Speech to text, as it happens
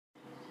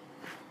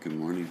Good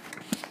morning.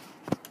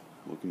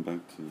 Welcome back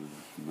to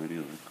Mighty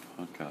Lark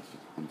podcast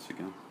once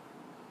again.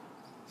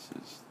 This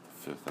is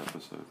the 5th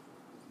episode.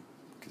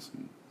 Guess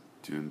I'm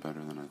doing better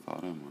than I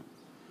thought I would.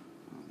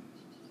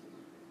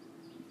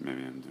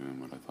 Maybe I'm doing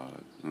what I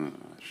thought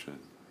I should.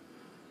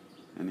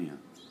 Anyhow,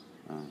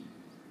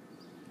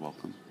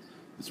 welcome.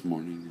 This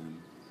morning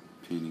I'm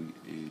painting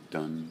a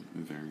done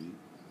variant.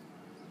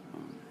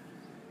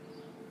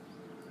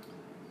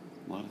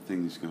 A lot of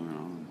things going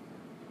on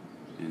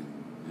in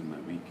my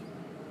week.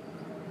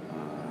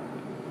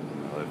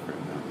 In my life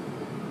right now.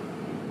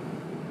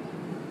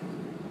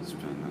 It's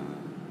been a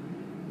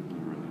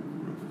really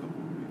rough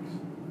couple of weeks.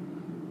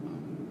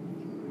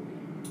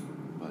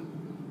 But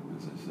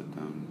as I sit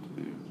down to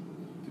do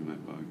my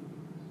bug,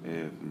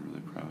 I've been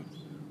really proud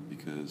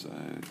because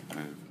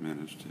I've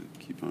managed to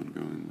keep on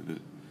going with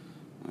it,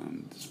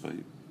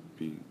 despite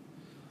being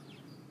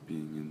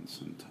in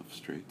some tough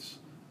straits,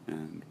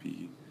 and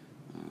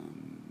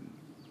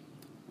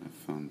I've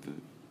found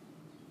that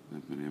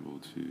I've been able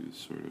to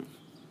sort of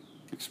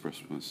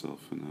express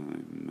myself and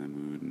my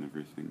mood and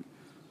everything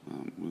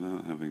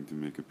without having to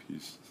make a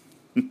piece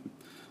of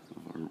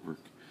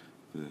artwork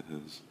that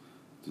has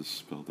just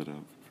spelled it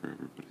out for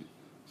everybody.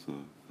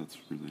 So that's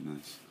really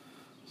nice.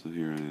 So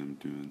here I am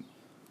doing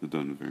the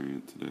done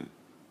variant today,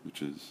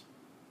 which is,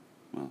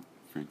 well,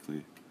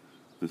 frankly,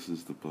 this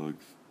is the bug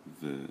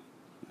that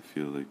I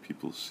feel like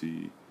people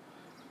see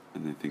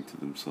and they think to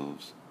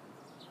themselves,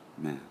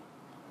 man,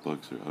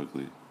 bugs are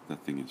ugly.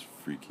 That thing is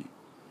freaky.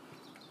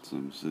 So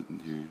I'm sitting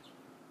here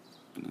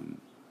and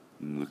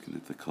I'm looking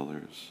at the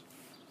colors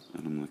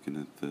and I'm looking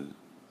at the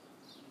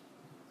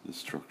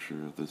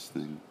structure of this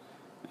thing,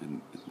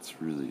 and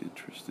it's really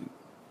interesting.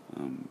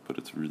 But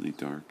it's really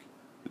dark.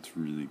 It's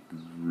really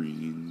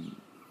green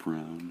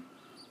brown.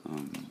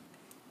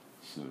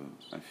 So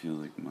I feel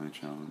like my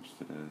challenge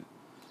today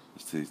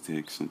is to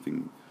take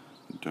something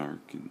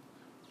dark and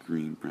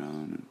green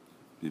brown and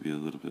maybe a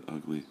little bit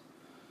ugly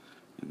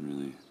and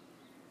really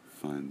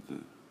find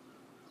the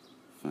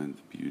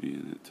beauty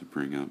in it to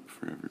bring up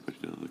for everybody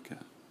to look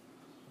at.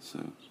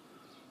 So,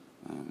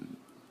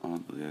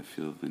 oddly, I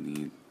feel the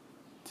need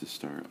to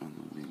start on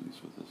the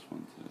wings with this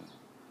one today.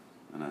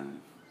 And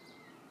I've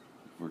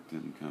worked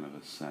in kind of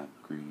a sap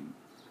green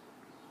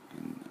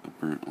and a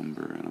burnt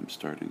umber, and I'm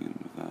starting in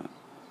with that.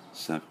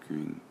 Sap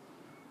green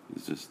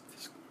is just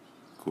this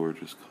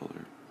gorgeous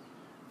color.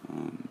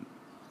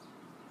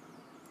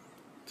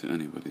 To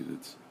anybody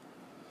that's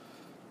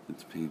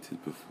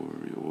painted before,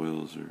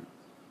 oils or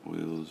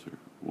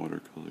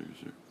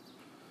watercolors or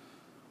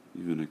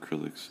even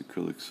acrylics.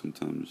 Acrylics,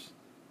 sometimes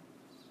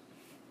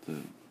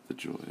the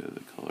joy of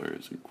the color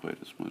isn't quite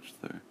as much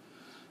there.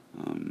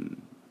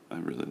 I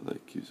really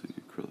like using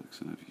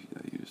acrylics, and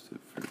I used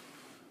it for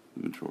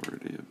the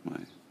majority of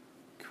my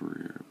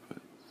career,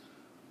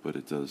 but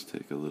it does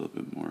take a little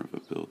bit more of a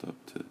build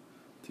up to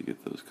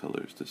get those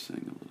colors to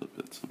sing a little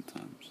bit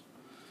sometimes.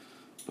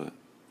 But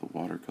the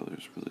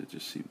watercolors really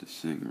just seem to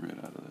sing right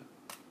off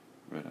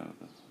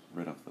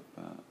the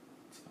bat.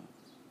 So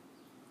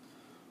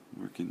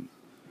working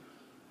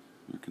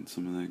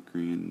some of that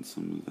green and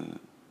some of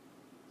that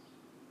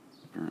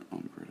burnt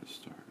umber to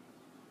start.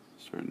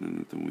 Starting in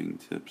at the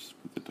wingtips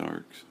with the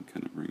darks and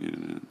kind of bringing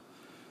it in.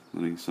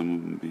 Letting some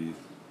of them be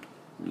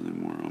really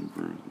more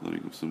umber,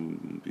 letting some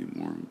of them be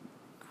more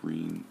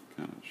green,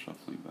 kind of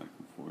shuffling back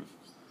and forth.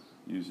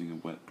 Using a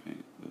wet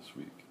paint this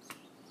week,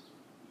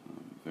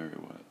 very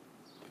wet,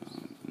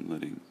 and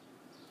letting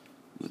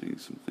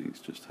some things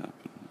just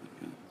happen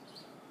again.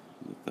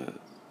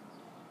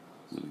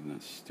 Letting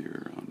that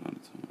steer around on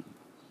its own.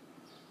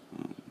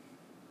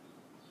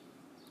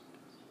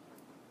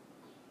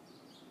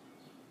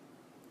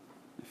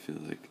 I feel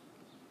like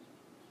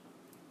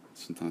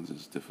sometimes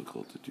it's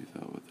difficult to do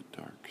that with the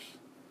darks.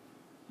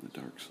 The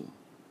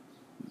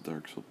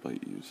darks will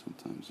bite you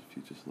sometimes if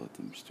you just let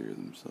them steer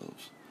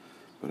themselves.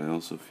 But I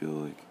also feel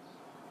like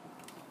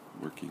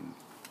working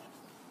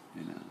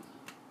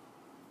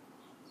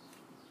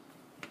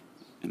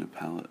in a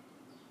palette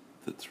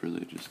that's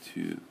really just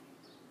two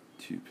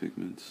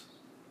pigments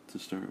to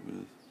start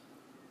with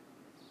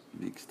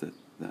makes those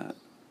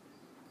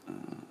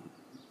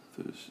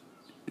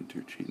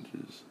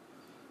interchanges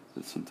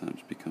that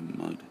sometimes become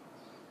mud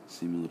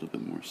seem a little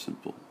bit more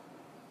simple,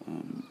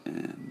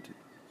 and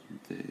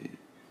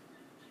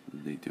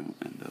they don't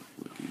end up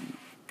looking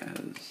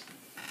as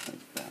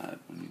bad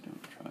when you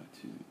don't try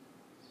to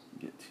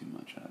get too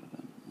much out of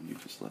them, when you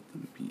just let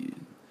them be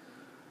and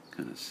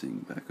kind of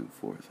sing back and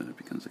forth, and it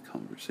becomes a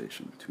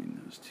conversation between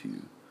those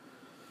two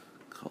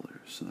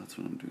colors. So that's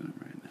what I'm doing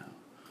right now,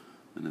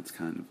 and it's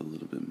kind of a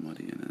little bit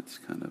muddy, and it's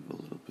kind of a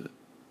little bit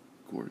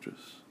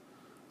gorgeous,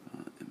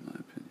 in my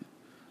opinion.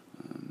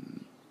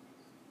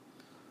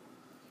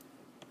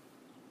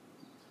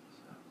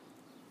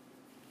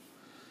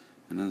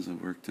 And as I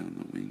work down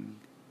the wing,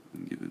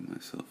 I'm giving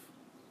myself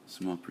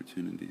some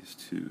opportunities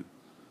to,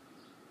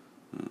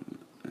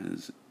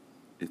 as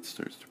it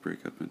starts to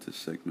break up into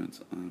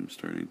segments, I'm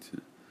starting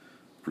to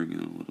bring in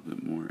a little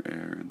bit more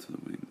air into the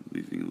wing,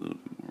 leaving a little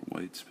bit more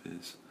white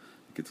space,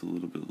 it gets a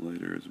little bit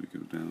lighter as we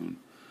go down.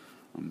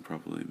 I'm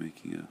probably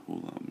making it a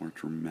whole lot more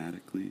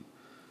dramatically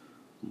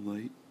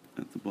light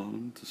at the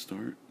bottom to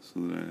start, so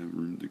that I have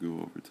room to go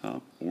over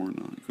top or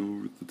not go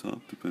over the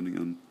top, depending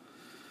on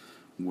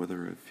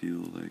whether I feel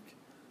like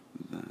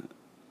that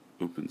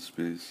open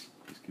space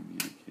is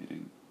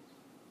communicating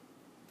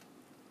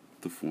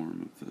the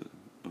form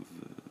of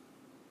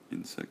the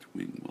insect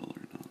wing well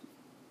or not.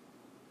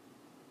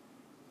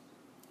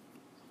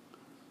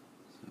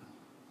 So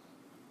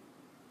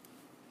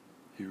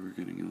here we're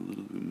getting a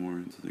little bit more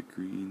into the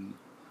green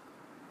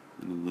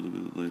and a little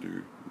bit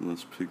lighter,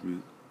 less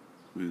pigment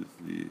with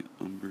the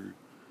umber,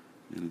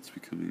 and it's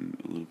becoming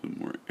a little bit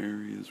more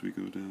airy as we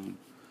go down.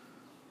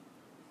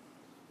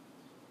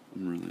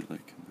 I'm really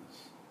liking this.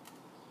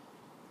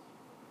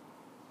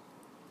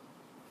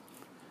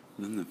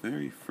 And then the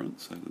very front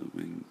side of the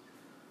wing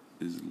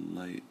is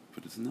light,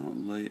 but it's not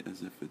light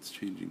as if it's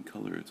changing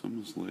color. It's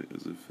almost light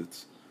as if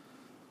it's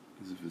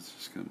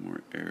just got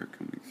more air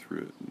coming through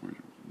it. More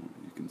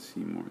you can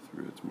see more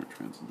through it. It's more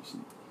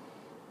translucent.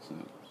 So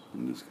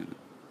I'm just gonna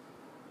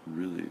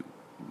really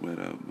wet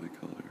out my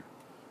color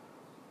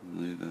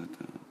and lay that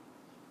down.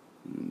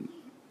 And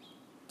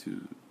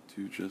to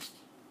just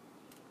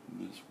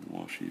this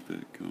washy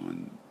bit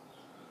going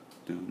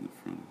down the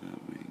front of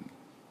that wing.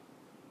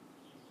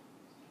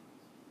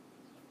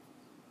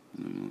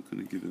 And I'm not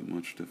going to give it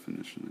much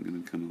definition. I'm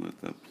going to kind of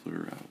let that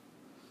blur out.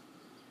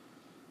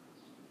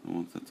 I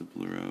want that to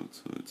blur out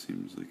so it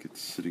seems like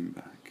it's sitting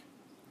back.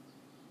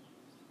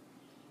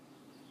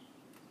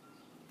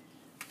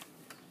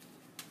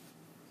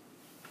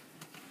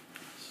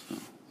 So,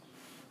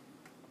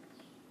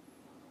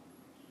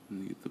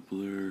 when you get the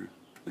blur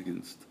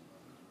against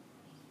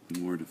the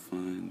more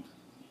defined,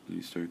 and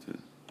you start to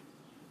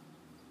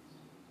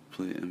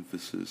play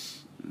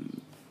emphasis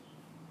and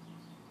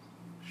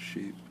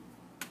shape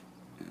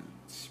and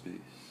space.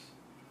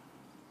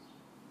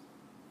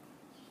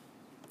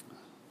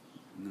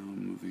 Now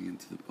I'm moving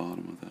into the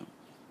bottom of that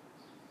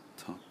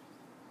top,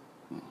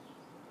 well,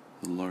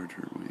 the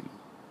larger wing.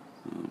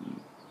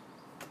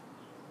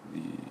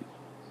 The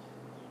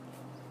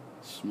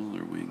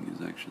smaller wing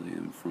is actually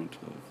in front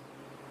of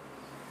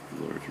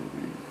the larger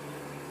wing.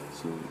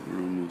 So we're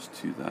almost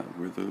to that.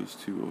 Where those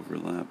two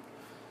overlap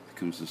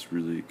becomes this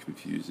really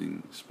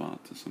confusing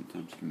spot to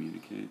sometimes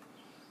communicate.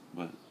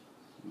 But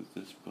with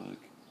this bug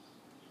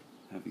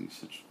having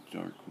such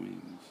dark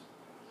wings,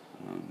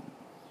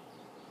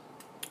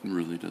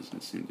 really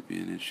doesn't seem to be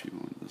an issue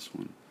on this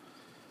one.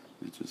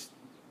 It just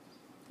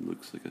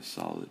looks like a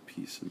solid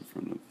piece in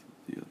front of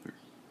the other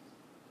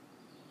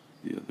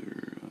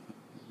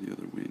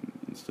wing,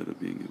 instead of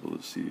being able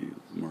to see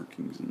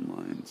markings and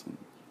lines on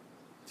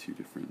two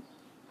different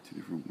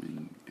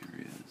wing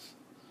areas.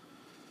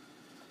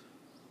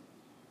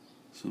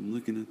 So I'm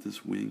looking at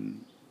this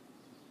wing,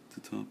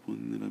 the top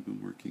one that I've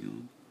been working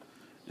on,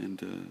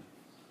 and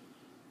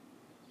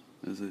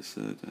as I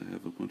said, I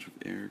have a bunch of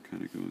air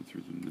kind of going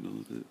through the middle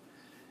of it,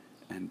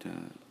 and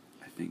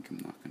I think I'm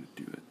not going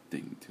to do a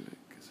thing to it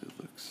because it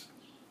looks,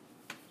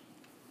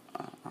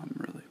 I'm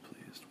really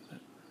pleased with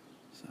it.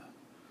 So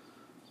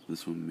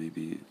this one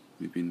maybe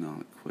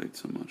not quite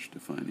so much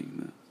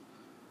defining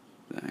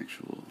the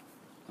actual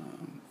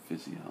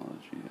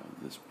physiology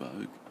of this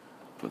bug,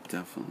 but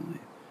definitely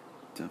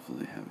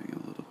having a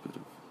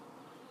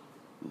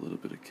little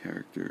bit of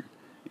character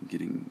and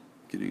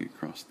getting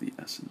across the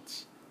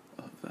essence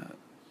of that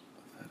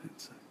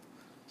insect.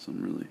 So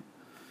I'm really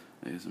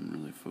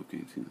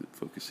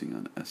focusing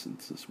on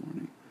essence this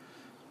morning,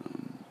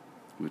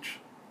 which,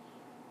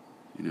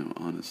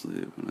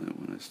 honestly,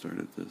 when I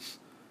started this,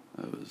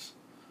 it was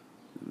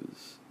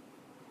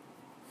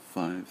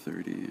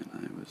 5:30,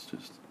 and I was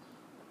just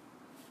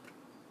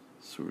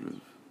sort of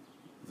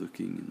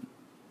looking and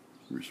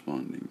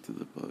responding to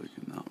the bug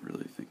and not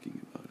really thinking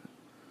about it.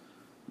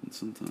 And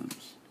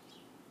sometimes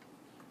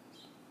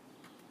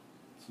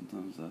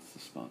that's the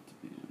spot to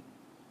be in.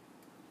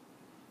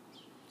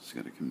 Just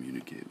gotta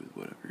communicate with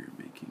whatever you're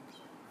making.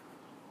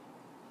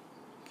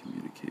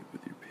 Communicate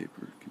with your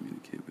paper,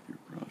 communicate with your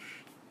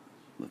brush.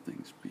 Let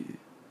things be.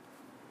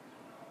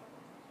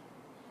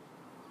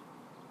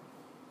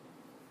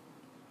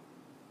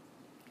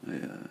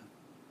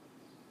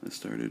 I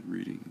started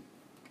reading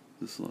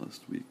this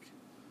last week,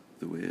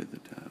 The Way of the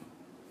Tao,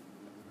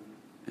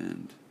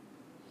 and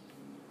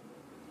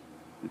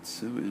it's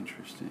so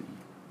interesting,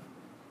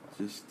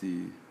 just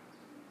the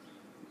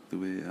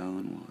way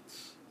Alan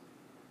Watts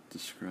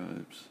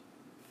describes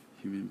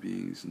human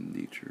beings and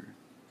nature.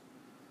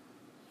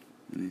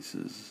 And he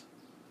says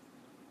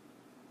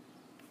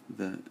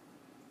that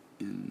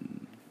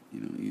in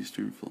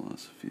Eastern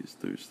philosophies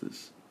there's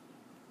this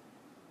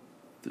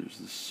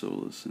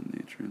solace in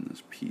nature and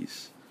this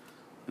peace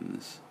and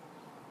this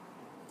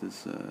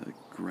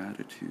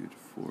gratitude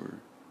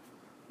for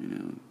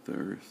the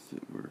earth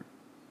that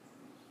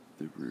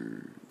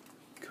we're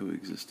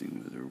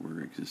coexisting with, or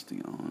we're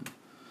existing on,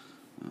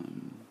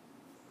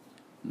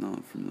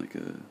 not from like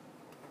a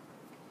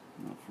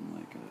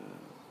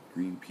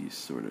Greenpeace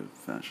sort of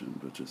fashion,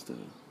 but just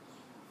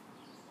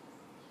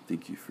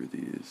thank you for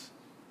these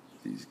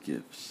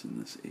gifts and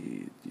this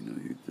aid. You know,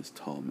 you're this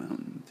tall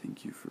mountain.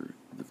 Thank you for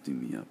lifting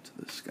me up to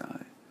the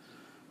sky,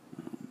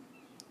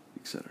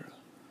 etc.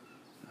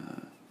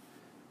 And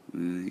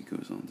then he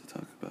goes on to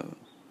talk about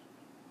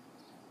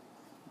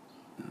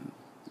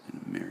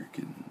an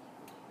American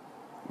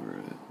or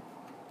a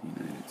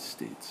United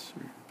States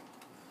or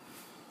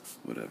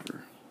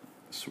whatever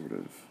sort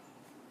of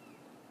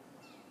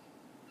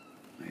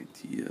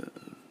idea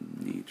of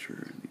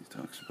nature, and he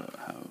talks about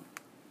how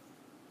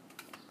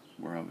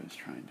we're always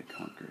trying to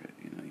conquer it.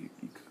 You know, you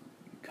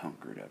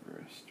conquered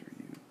Everest, or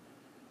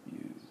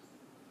you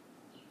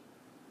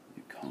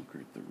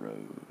conquered the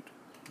road,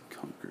 you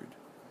conquered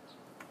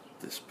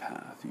this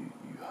path, you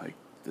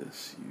hiked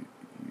this, you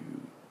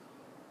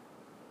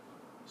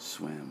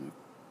swam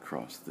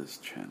across this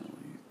channel,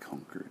 you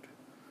conquered.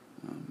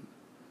 And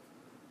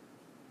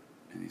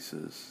he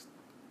says,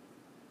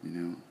 you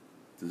know,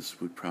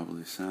 this would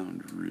probably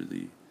sound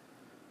really,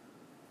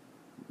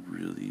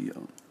 really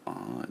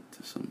odd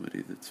to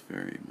somebody that's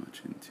very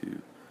much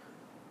into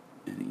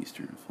an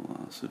Eastern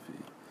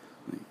philosophy.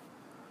 Like,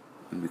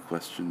 and the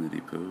question that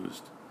he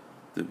posed,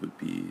 that would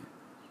be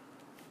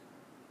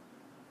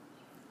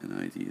an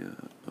idea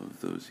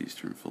of those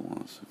Eastern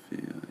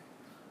philosophy. Like,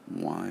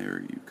 why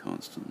are you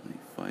constantly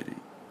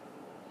fighting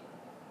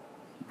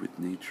with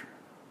nature,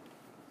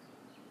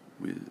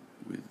 with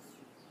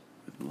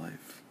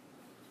life?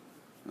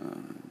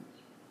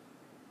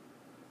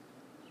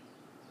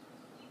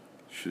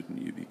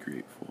 Shouldn't you be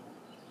grateful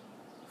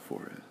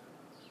for it?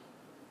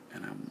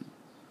 And I'm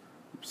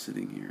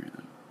sitting here and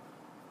I'm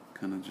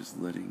kind of just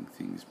letting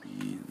things be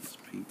in this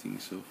painting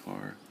so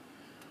far.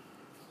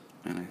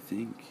 And I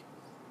think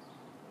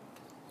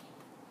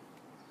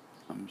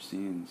I'm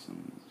seeing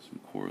some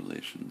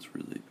correlations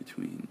really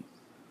between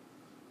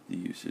the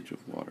usage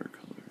of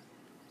watercolor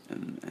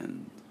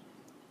and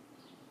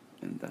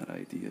that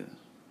idea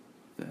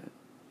that,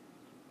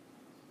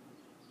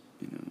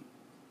 you know,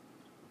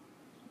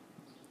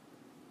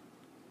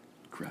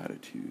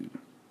 gratitude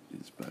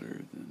is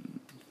better than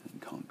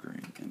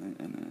conquering.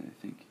 And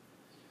I think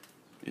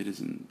it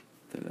isn't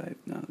that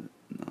I've not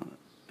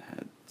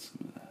had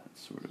some of that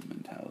sort of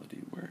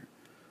mentality where,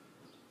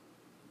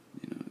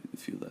 you know,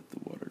 if you let the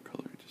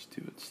watercolor just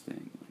do its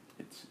thing, like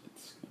it's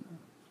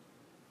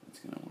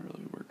gonna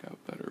really work out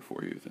better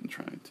for you than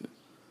trying to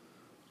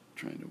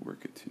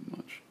work it too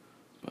much.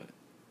 But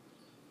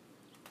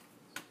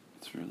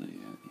it's really,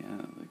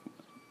 yeah, like,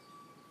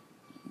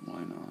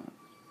 why not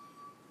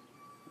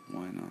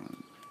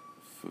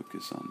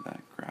focus on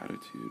that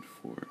gratitude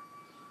for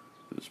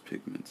those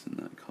pigments and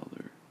that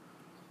color,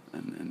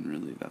 and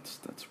really that's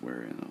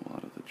wherein a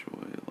lot of the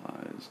joy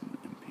lies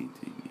in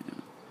painting. You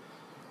know,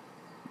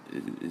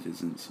 it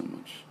isn't so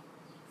much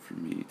for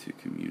me to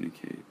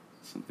communicate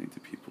something to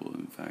people.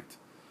 In fact,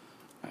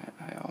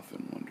 I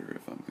often wonder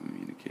if I'm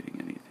communicating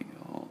anything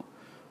at all,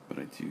 but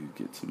I do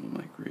get some of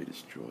my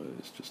greatest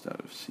joys just out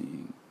of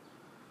seeing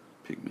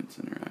pigments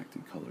interact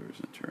and colors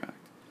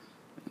interact,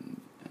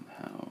 and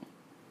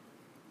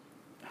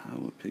how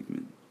a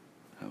pigment,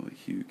 how a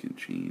hue can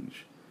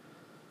change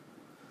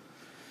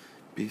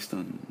based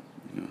on,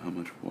 you know, how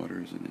much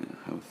water is in it,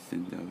 how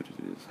thinned out it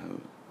is,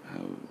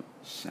 how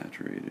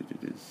saturated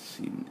it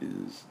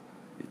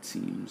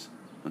seems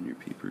on your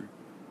paper,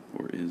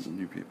 or is on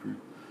your paper.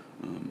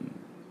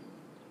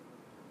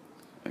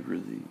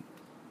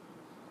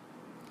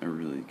 I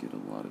really get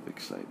a lot of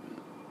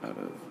excitement out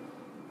of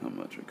how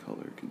much a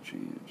color can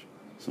change.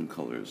 Some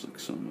colors look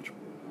so much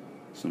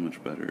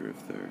better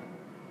if they're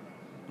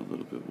a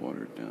little bit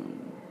watered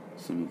down.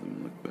 Some of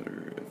them look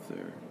better if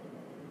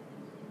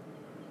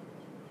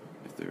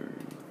they're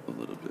a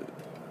little bit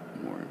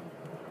more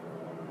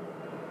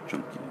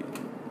chunky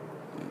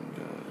and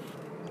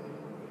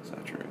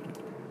saturated.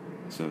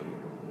 So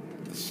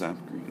the sap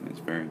green is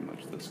very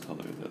much this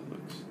color that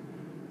looks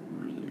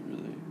really,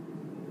 really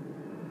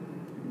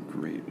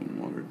great when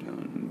watered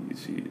down, and you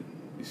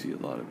see a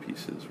lot of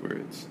pieces where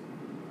it's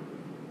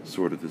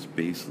sort of this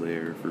base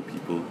layer for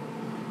people.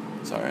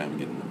 Sorry, I'm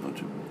getting a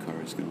bunch of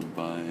cars going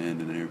by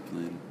and an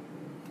airplane.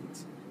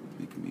 It's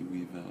making me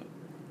weave out.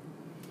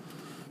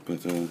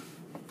 But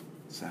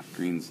sap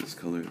green's this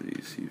color that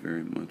you see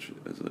very much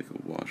as like a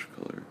wash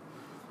color.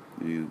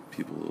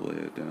 People will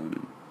lay it down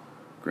in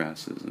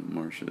grasses and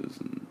marshes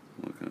and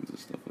all kinds of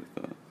stuff like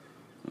that.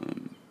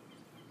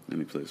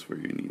 Any place where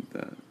you need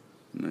that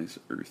nice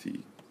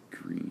earthy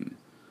green.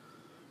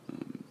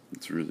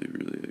 It's really,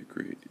 really a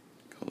great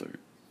color,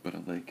 but I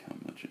like how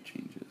much it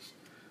changes.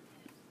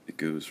 It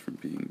goes from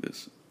being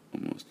this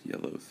almost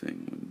yellow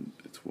thing when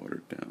it's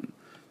watered down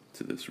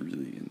to this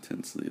really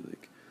intensely,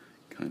 like,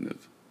 kind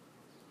of,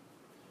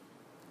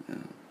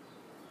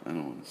 I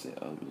don't want to say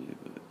ugly,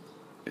 but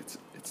it's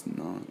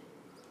not.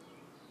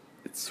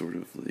 It's sort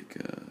of like,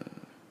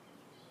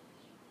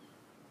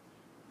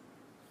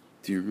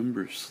 do you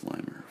remember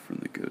Slimer from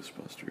the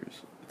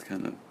Ghostbusters? It's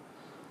kind of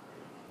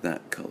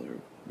that color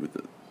with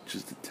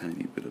just a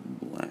tiny bit of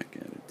black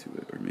added to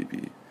it, or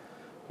maybe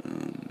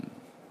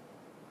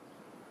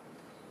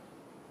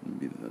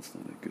that's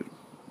not a good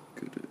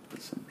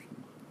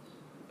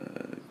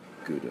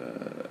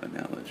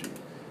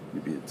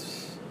Maybe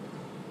it's,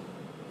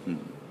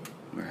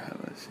 where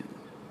have I seen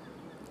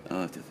it?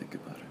 I'll have to think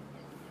about it.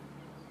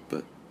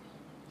 But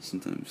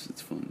sometimes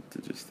it's fun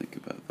to just think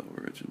about the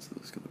origins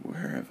of those colors.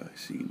 Where have I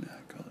seen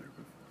that color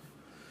before?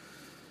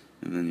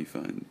 And then you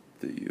find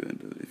that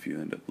if you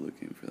end up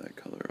looking for that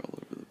color all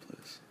over the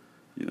place,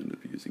 you end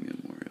up using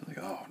it more. You're like,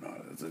 oh no,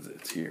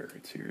 it's here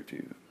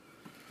too.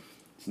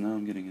 So now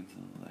I'm getting into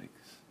the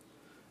legs.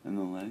 And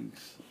the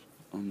legs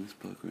on this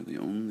book are the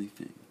only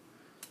thing,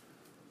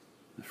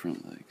 the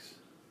front legs,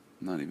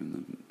 not even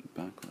the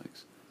back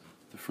legs,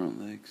 the front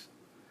legs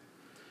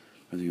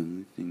are the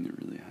only thing that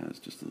really has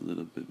just a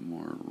little bit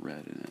more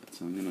red in it.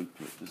 So I'm going to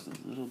put just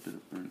a little bit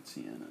of burnt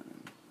sienna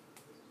in.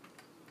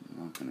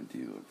 I'm not going to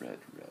do a red,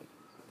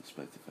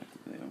 despite the fact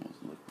that they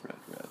almost look red.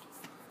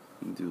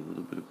 I'm going to do a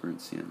little bit of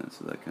burnt sienna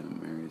so that kind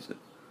of marries it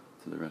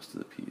to the rest of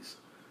the piece.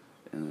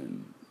 And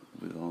then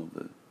with all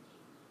the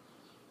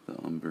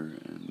umber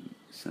and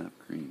sap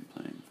green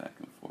playing back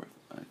and forth,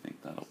 I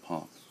think that'll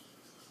pop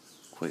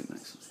quite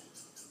nicely.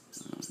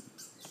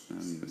 I'm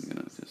even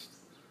going to just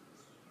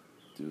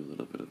do a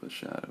little bit of a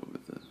shadow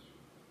with the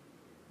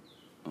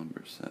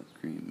umber sap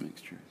green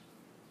mixture.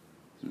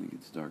 I think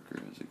it's darker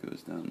as it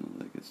goes down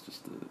the leg. It's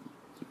just the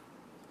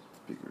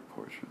bigger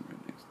portion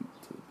right next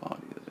to the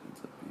body that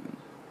ends up being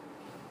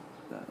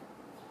that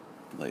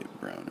light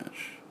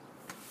brownish.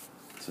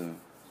 So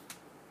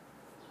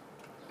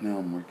now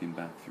I'm working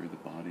back through the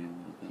body a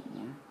little bit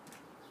more.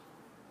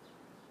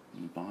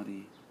 And the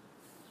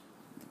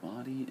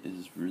body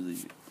is really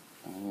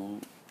all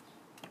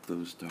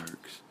those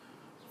darks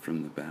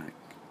from the back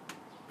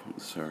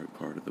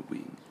part of the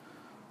wing.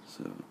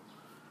 So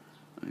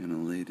I'm going to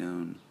lay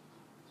down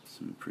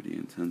some pretty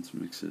intense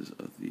mixes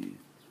of the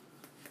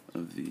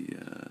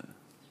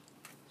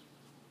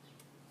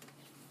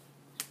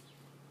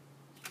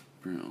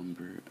burnt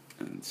umber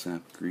and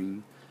sap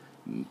green,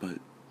 but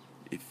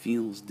it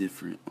feels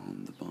different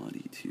on the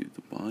body too.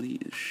 The body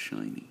is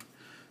shiny,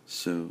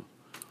 so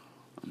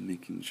I'm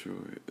making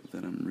sure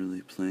that I'm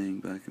really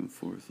playing back and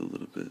forth a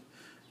little bit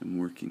and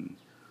working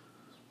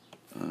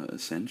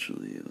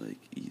essentially like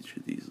each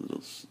of these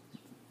little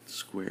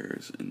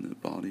squares in the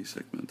body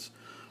segments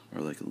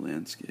are like a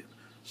landscape.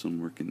 So I'm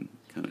working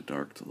kind of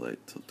dark to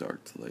light to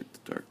dark to light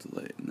to dark to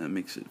light, and that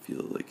makes it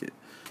feel like A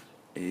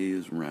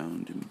is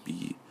round and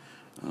B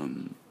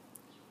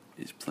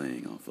is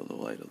playing off of the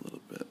light a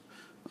little bit.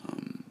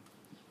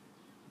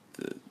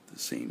 The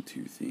same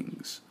two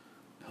things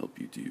help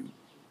you do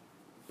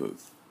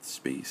both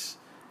space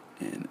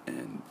and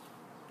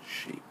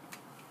shape.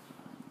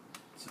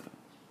 So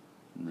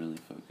I'm really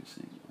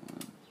focusing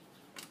on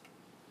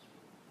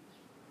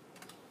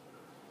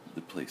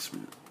the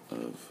placement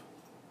of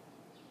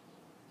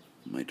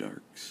my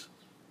darks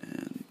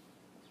and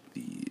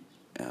the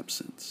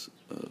absence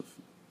of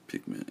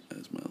pigment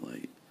as my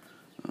light.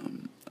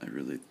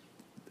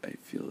 I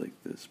feel like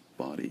this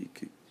body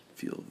could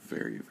feel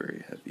very,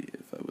 very heavy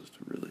if I was to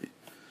really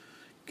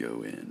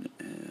go in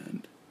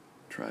and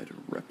try to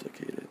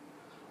replicate it.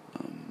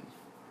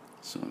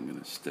 So I'm going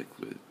to stick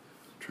with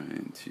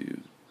trying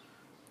to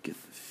get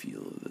the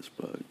feel of this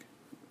bug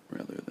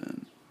rather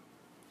than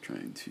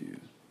trying to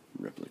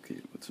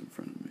replicate what's in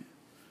front of me,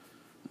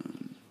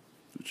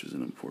 which is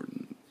an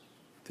important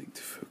thing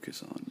to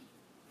focus on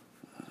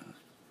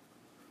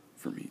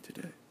for me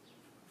today.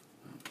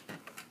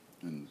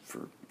 And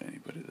for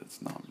anybody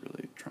that's not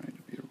really trying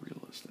to be a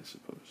realist, I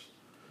suppose.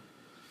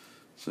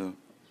 So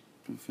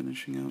I'm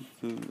finishing out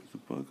the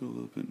bug a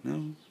little bit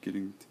now,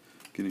 getting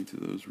to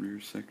those rear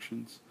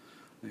sections.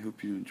 I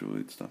hope you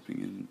enjoyed stopping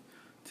in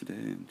today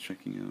and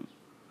checking out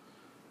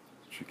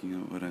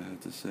what I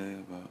had to say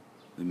about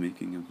the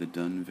making of the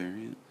done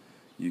variant.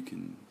 You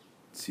can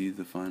see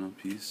the final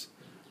piece,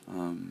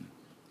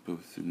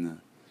 both in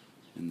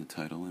the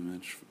title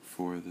image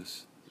for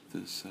this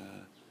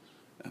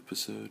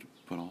episode,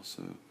 but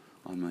also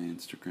on my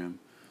Instagram.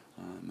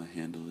 My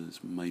handle is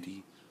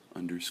mighty_Lark.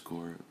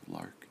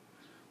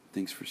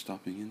 Thanks for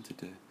stopping in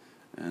today,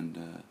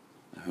 and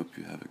I hope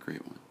you have a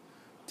great one.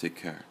 Take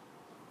care.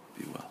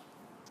 Be well.